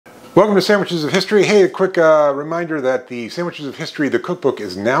Welcome to Sandwiches of History. Hey, a quick reminder that the Sandwiches of History, the cookbook,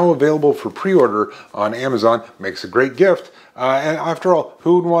 is now available for pre-order on Amazon. Makes a great gift. And after all,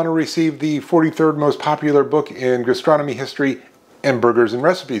 who would want to receive the 43rd most popular book in gastronomy, history, and burgers and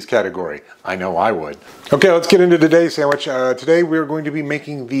recipes category? I know I would. Okay, let's get into today's sandwich. Today we're going to be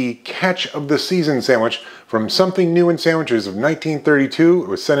making the Catch of the Season sandwich from Something New in Sandwiches of 1932. It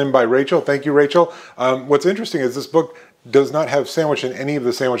was sent in by Rachel. Thank you, Rachel. What's interesting is this book does not have sandwich in any of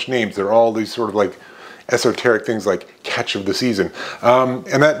the sandwich names. They're all these sort of like esoteric things like Catch of the Season.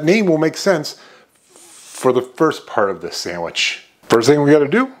 And that name will make sense for the first part of this sandwich. First thing we gotta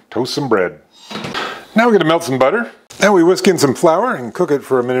do, toast some bread. Now we're gonna melt some butter. Then we whisk in some flour and cook it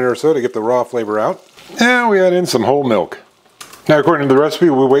for a minute or so to get the raw flavor out. And we add in some whole milk. Now according to the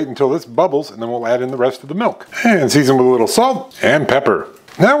recipe, we'll wait until this bubbles and then we'll add in the rest of the milk. And season with a little salt and pepper.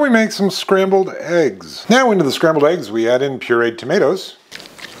 Now we make some scrambled eggs. Now into the scrambled eggs we add in pureed tomatoes.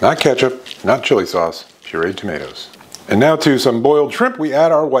 Not ketchup, not chili sauce, pureed tomatoes. And now to some boiled shrimp we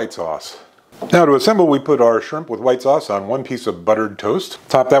add our white sauce. Now to assemble we put our shrimp with white sauce on one piece of buttered toast.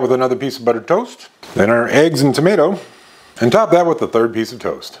 Top that with another piece of buttered toast. Then our eggs and tomato. And top that with the third piece of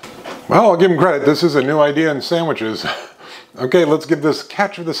toast. Well, I'll give them credit, this is a new idea in sandwiches. Okay, let's give this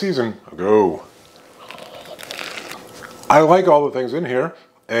Catch of the Season a go. I like all the things in here.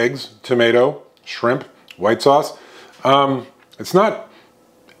 Eggs, tomato, shrimp, white sauce. It's not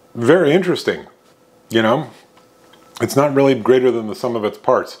very interesting, you know? It's not really greater than the sum of its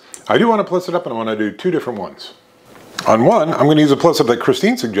parts. I do want to plus it up and I want to do two different ones. On one, I'm going to use a plus up that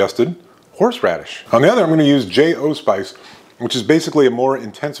Christine suggested, horseradish. On the other, I'm going to use J.O. spice, which is basically a more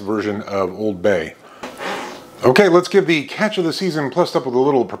intense version of Old Bay. Okay, let's give the Catch of the Season plussed up with a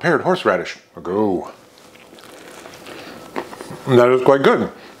little prepared horseradish a go. And that is quite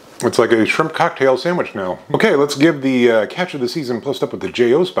good. It's like a shrimp cocktail sandwich now. Okay, let's give the Catch of the Season plussed up with the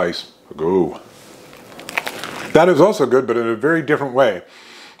J.O. spice a go. That is also good, but in a very different way.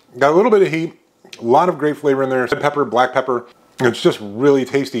 Got a little bit of heat, a lot of great flavor in there. Red pepper, black pepper. It's just really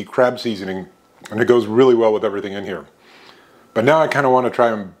tasty crab seasoning, and it goes really well with everything in here. But now I kind of want to try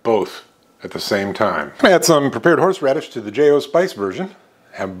them both at the same time. I add some prepared horseradish to the J.O. spice version.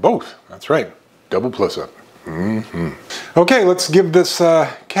 Have both. That's right. Double plus up. Okay, let's give this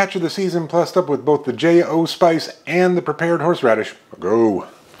Catch of the Season plussed up with both the J.O. spice and the prepared horseradish a go.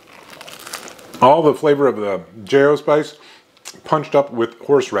 All the flavor of the J.O. spice punched up with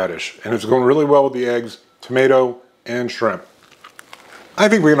horseradish, and it's going really well with the eggs, tomato, and shrimp. I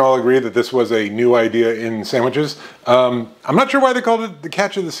think we can all agree that this was a new idea in sandwiches. I'm not sure why they called it the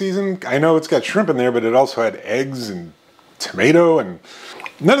Catch of the Season. I know it's got shrimp in there, but it also had eggs and tomato, and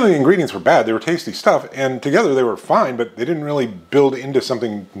none of the ingredients were bad. They were tasty stuff, and together they were fine, but they didn't really build into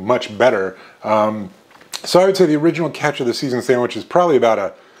something much better. So I would say the original Catch of the Season sandwich is probably about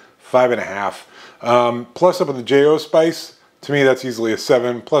a 5.5. Plus up with the J.O. spice, to me that's easily a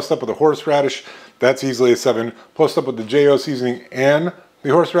 7. Plus up with the horseradish, that's easily a 7. Plus up with the J.O. seasoning and the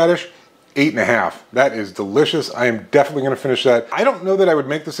horseradish, 8.5. That is delicious. I am definitely going to finish that. I don't know that I would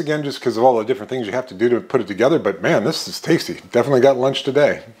make this again just because of all the different things you have to do to put it together, but man, this is tasty. Definitely got lunch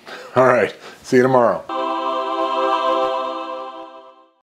today. All right, see you tomorrow.